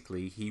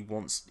basically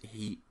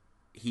he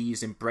he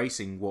is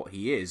embracing what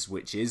he is,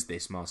 which is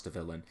this master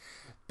villain,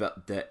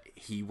 but that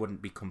he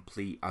wouldn't be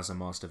complete as a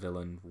master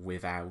villain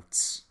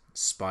without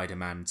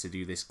Spider-Man to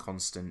do this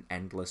constant,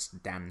 endless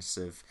dance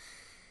of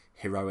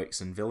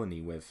heroics and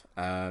villainy with.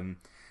 And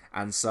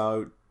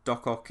so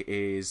Doc Ock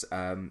is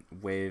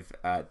with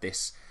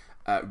this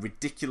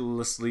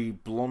ridiculously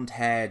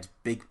blonde-haired,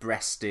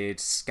 big-breasted,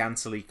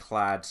 scantily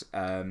clad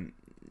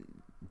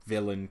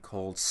villain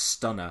called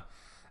Stunner,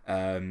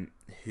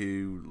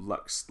 who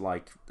looks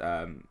like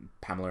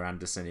Pamela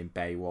Anderson in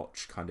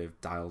Baywatch, kind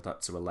of dialed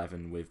up to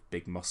 11 with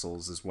big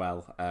muscles as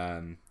well.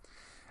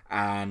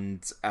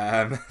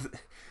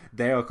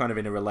 They are kind of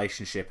in a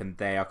relationship, and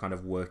they are kind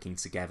of working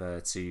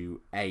together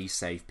to A,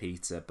 save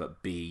Peter,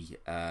 but B,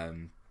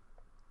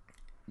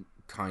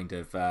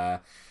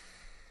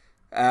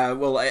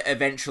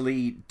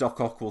 eventually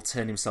Doc Ock will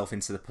turn himself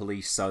into the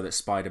police so that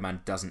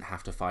Spider-Man doesn't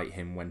have to fight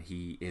him when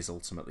he is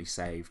ultimately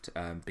saved,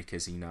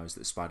 because he knows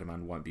that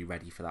Spider-Man won't be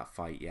ready for that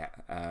fight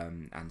yet,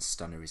 and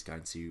Stunner is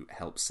going to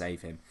help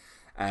save him.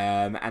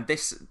 And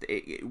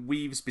it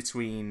weaves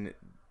between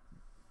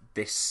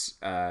this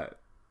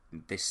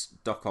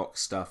Doc Ock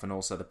stuff and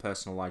also the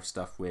personal life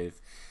stuff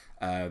with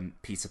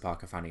Peter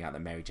Parker finding out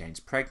that Mary Jane's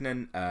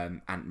pregnant.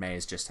 Aunt May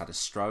has just had a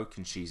stroke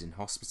and she's in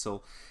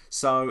hospital.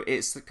 So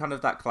it's kind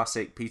of that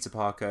classic Peter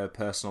Parker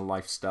personal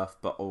life stuff,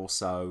 but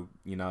also,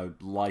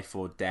 life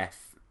or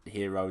death,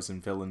 heroes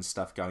and villains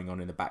stuff going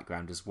on in the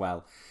background as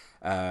well.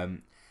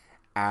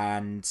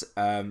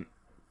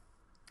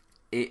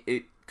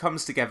 It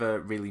comes together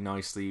really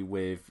nicely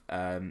with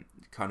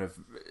kind of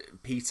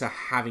Peter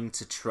having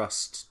to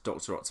trust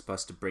Dr.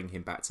 Octopus to bring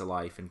him back to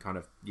life, and kind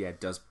of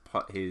does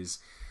put his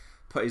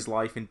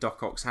life in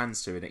Doc Ock's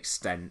hands to an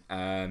extent.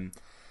 And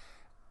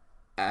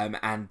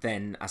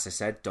then, as I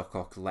said, Doc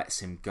Ock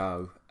lets him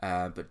go,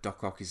 but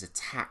Doc Ock is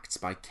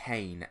attacked by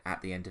Kane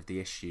at the end of the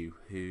issue,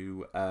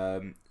 who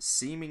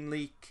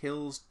seemingly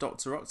kills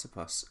Dr.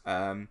 Octopus.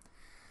 And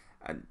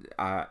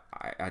I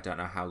don't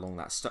know how long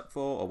that stuck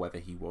for, or whether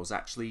he was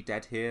actually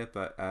dead here,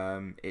 but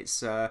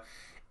it's a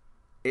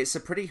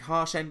pretty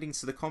harsh ending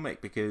to the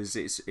comic, because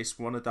it's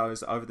one of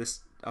those over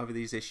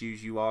these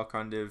issues you are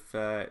kind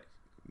of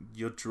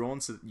you're drawn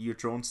to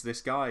this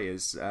guy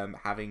as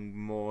having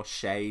more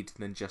shade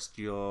than just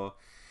your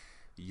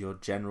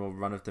general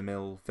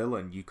run-of-the-mill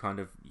villain. You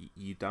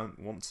don't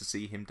want to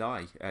see him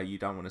die. You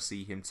don't want to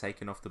see him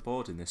taken off the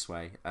board in this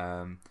way.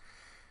 I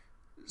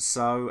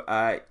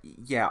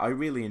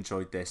really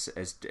enjoyed this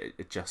as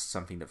just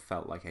something that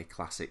felt like a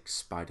classic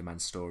Spider-Man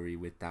story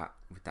with that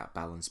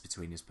balance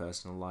between his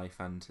personal life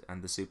and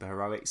the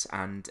superheroics,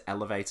 and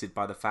elevated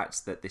by the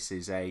fact that this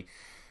is a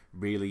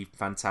really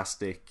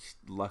fantastic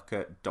look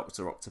at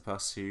Dr.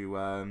 Octopus,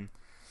 who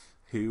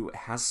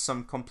has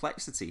some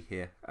complexity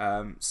here.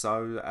 I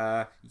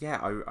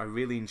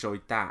really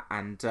enjoyed that,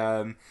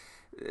 and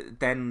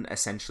then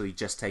essentially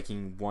just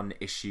taking one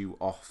issue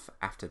off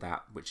after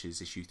that, which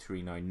is issue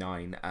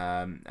 399,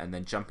 and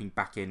then jumping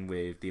back in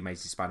with The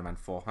Amazing Spider-Man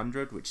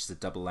 400, which is a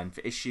double-length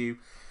issue.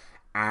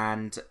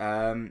 And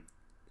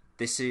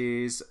this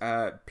is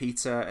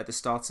Peter at the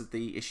start of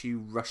the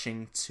issue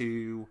rushing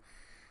to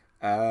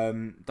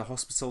the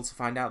hospital to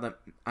find out that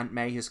Aunt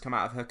May has come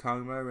out of her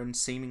coma and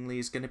seemingly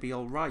is going to be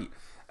all right.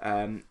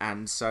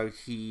 And so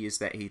he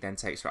then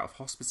takes her out of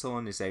hospital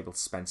and is able to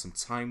spend some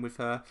time with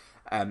her.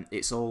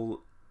 It's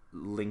all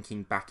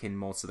linking back in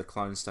more to the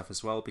clone stuff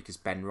as well, because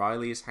Ben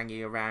Reilly is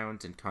hanging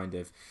around and kind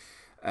of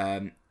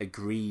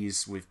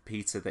agrees with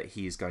Peter that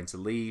he is going to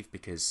leave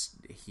because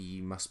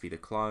he must be the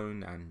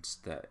clone, and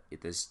that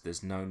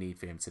there's no need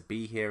for him to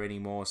be here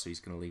anymore, so he's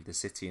going to leave the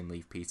city and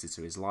leave Peter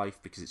to his life,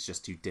 because it's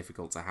just too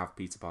difficult to have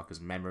Peter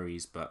Parker's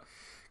memories but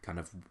kind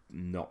of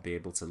not be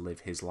able to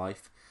live his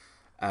life.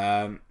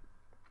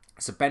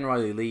 So Ben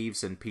Reilly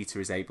leaves, and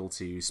Peter is able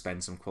to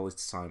spend some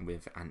quality time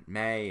with Aunt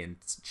May, and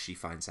she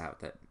finds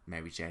out that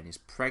Mary Jane is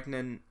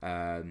pregnant.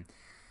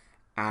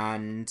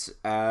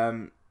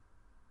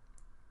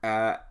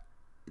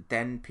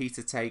 Then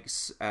Peter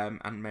takes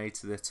Aunt May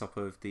to the top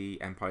of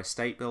the Empire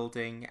State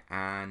Building,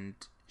 and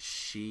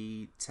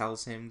she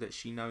tells him that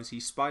she knows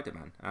he's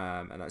Spider-Man.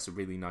 And that's a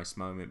really nice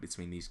moment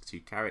between these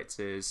two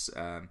characters.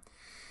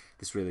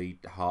 This really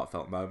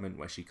heartfelt moment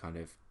where she kind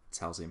of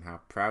tells him how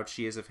proud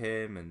she is of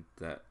him, and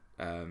that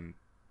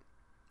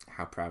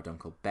how proud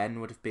Uncle Ben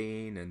would have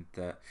been, and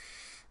that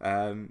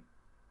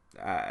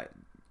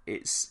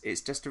it's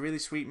just a really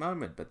sweet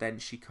moment. But then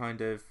she kind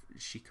of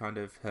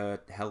her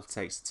health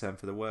takes a turn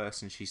for the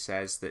worse, and she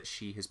says that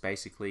she has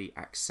basically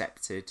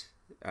accepted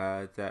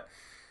that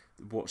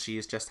what she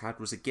has just had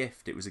was a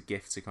gift. It was a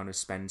gift to kind of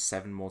spend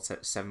 7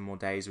 more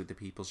days with the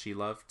people she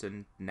loved,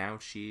 and now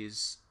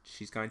she's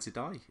going to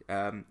die,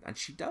 and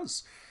she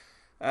does.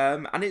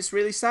 And it's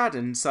really sad,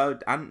 and so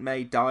Aunt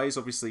May dies.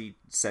 Obviously,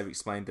 Sev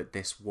explained that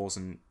this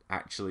wasn't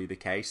actually the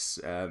case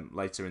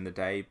later in the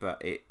day, but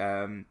it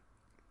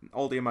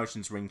all the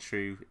emotions ring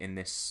true in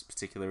this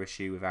particular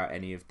issue without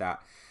any of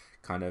that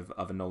kind of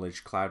other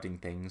knowledge clouding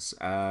things.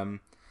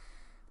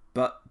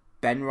 But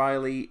Ben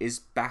Reilly is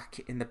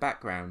back in the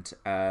background,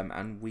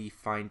 and we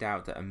find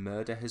out that a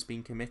murder has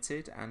been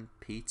committed, and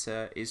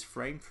Peter is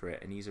framed for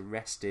it, and he's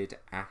arrested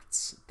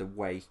at the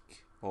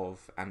wake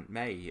of Aunt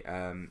May,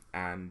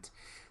 and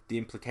the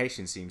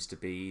implication seems to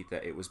be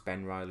that it was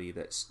Ben Reilly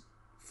that's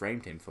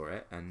framed him for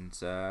it, and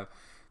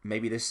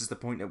maybe this is the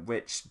point at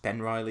which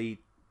Ben Reilly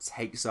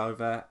takes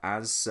over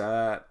as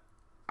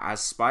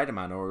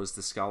Spider-Man, or as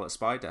the Scarlet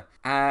Spider.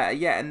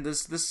 And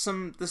there's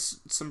some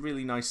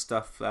really nice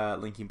stuff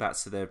linking back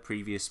to the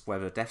previous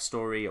Web of Death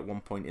story. At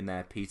one point in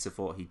there, Peter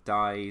thought he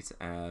died,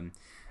 and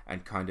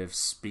kind of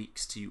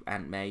speaks to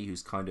Aunt May,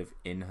 who's kind of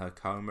in her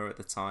coma at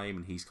the time,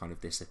 and he's kind of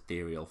this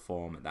ethereal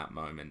form at that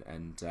moment,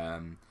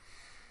 and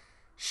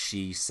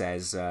she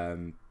says,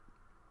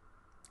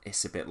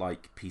 it's a bit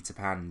like Peter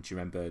Pan. Do you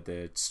remember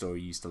the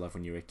story you used to love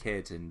when you were a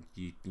kid? And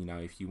you know,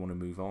 if you want to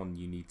move on,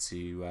 you need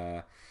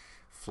to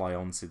fly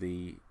on to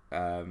the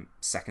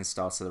second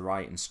star to the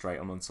right and straight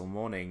on until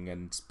morning.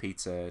 And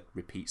Peter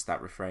repeats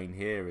that refrain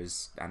here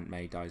as Aunt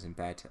May dies in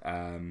bed.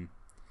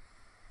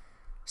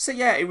 So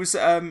yeah, it was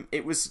a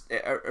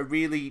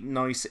really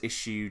nice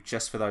issue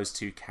just for those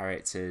two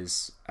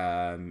characters,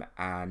 and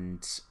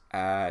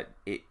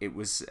it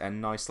was a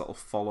nice little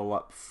follow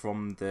up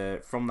from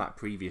that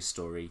previous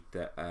story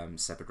that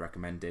Seb had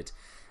recommended,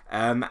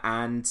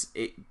 and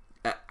it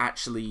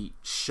actually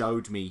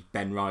showed me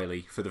Ben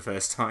Reilly for the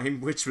first time,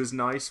 which was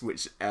nice,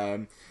 which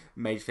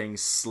made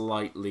things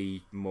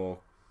slightly more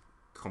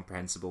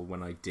comprehensible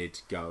when I did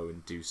go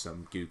and do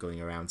some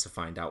Googling around to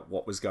find out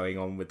what was going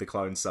on with the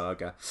Clone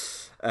Saga.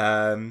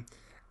 And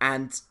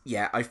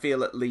yeah, I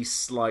feel at least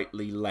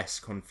slightly less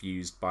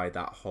confused by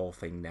that whole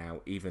thing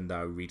now, even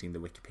though reading the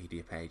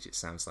Wikipedia page, it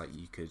sounds like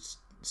you could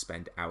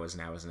spend hours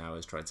and hours and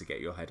hours trying to get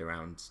your head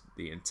around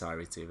the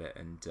entirety of it,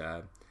 and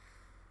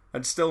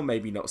still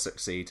maybe not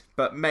succeed.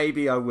 But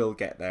maybe I will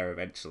get there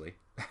eventually.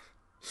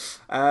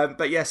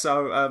 But yeah,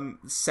 so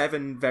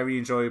 7 very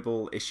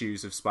enjoyable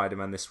issues of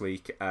Spider-Man this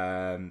week,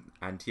 and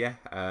yeah,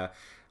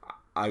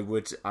 I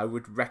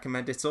would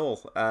recommend it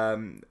all.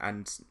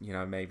 And you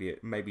know,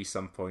 maybe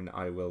some point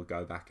I will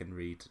go back and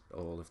read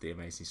all of the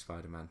Amazing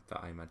Spider-Man,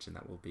 but I imagine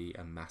that will be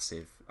a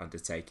massive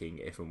undertaking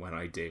if and when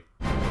I do.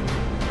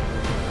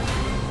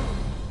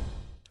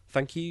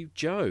 Thank you,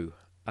 Joe.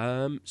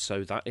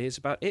 So that is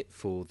about it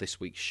for this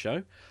week's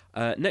show.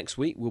 Next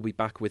week we'll be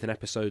back with an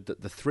episode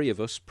that the three of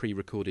us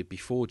pre-recorded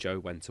before Joe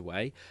went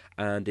away,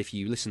 and if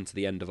you listen to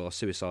the end of our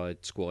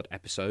Suicide Squad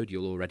episode,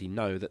 you'll already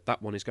know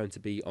that one is going to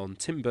be on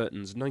Tim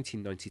Burton's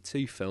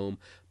 1992 film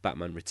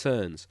Batman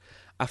Returns.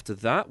 After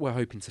that, we're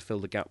hoping to fill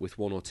the gap with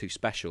 1 or 2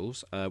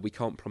 specials. We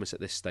can't promise at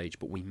this stage,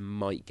 but we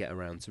might get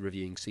around to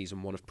reviewing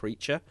season 1 of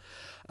Preacher.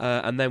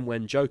 And then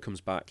when Joe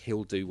comes back,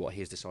 he'll do what he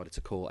has decided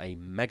to call a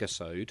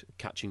megasode,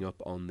 catching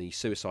up on the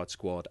Suicide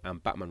Squad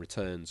and Batman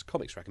Returns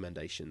comics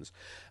recommendations.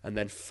 And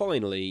then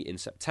finally, in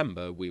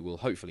September, we will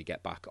hopefully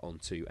get back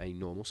onto a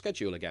normal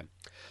schedule again.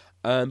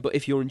 But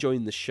if you're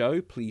enjoying the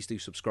show, please do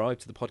subscribe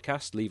to the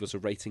podcast, leave us a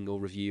rating or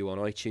review on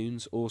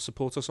iTunes, or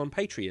support us on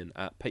Patreon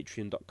at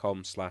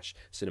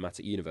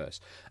patreon.com/cinematicuniverse.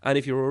 And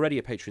if you're already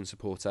a Patreon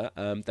supporter,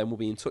 then we'll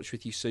be in touch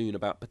with you soon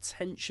about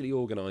potentially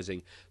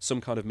organising some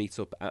kind of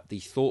meetup at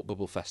the Thought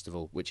Bubble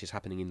Festival, which is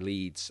happening in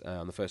Leeds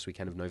on the first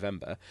weekend of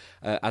November,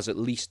 as at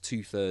least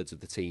 2/3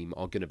 of the team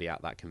are going to be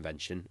at that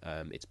convention.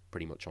 It's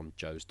pretty much on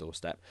Joe's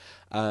doorstep.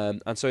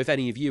 And so if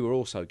any of you are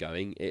also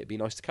going, it'd be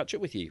nice to catch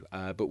up with you,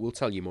 but we'll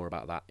tell you more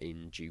about that in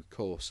due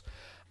course.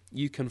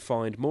 You can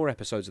find more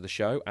episodes of the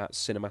show at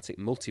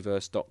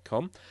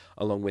cinematicmultiverse.com,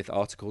 along with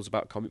articles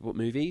about comic book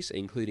movies,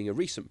 including a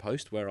recent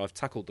post where I've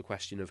tackled the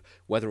question of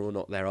whether or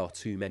not there are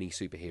too many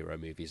superhero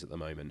movies at the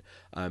moment,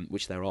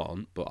 which there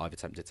aren't, but I've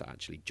attempted to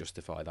actually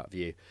justify that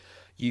view.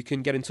 You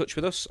can get in touch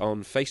with us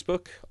on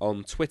Facebook,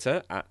 on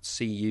Twitter at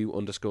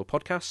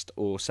CU_podcast,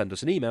 or send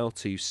us an email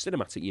to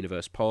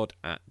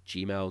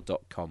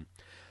cinematicuniversepod@gmail.com.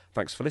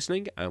 Thanks for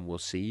listening, and we'll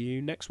see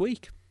you next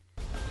week.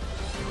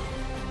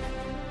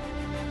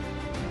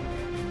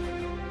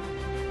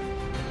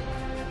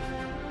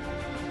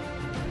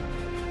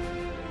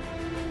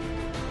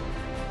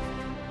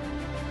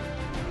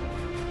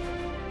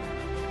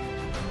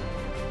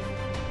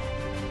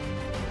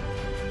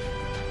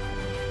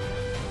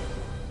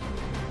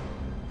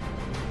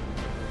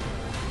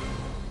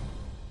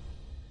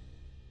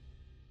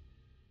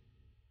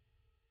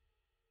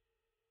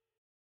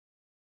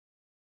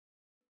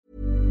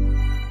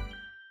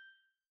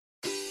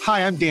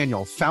 Hi, I'm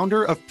Daniel,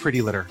 founder of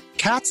Pretty Litter.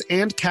 Cats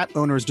and cat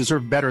owners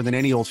deserve better than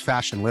any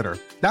old-fashioned litter.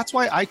 That's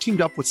why I teamed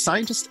up with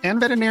scientists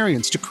and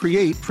veterinarians to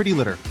create Pretty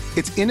Litter.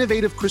 Its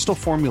innovative crystal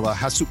formula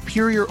has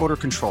superior odor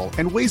control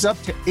and weighs up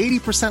to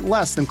 80%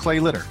 less than clay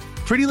litter.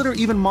 Pretty Litter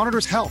even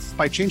monitors health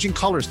by changing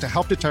colors to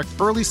help detect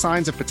early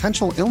signs of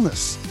potential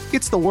illness.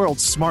 It's the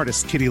world's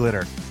smartest kitty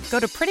litter. Go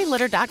to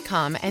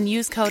prettylitter.com and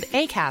use code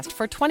ACAST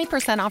for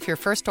 20% off your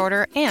first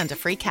order and a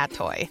free cat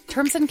toy.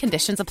 Terms and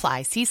conditions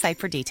apply. See site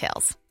for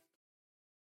details.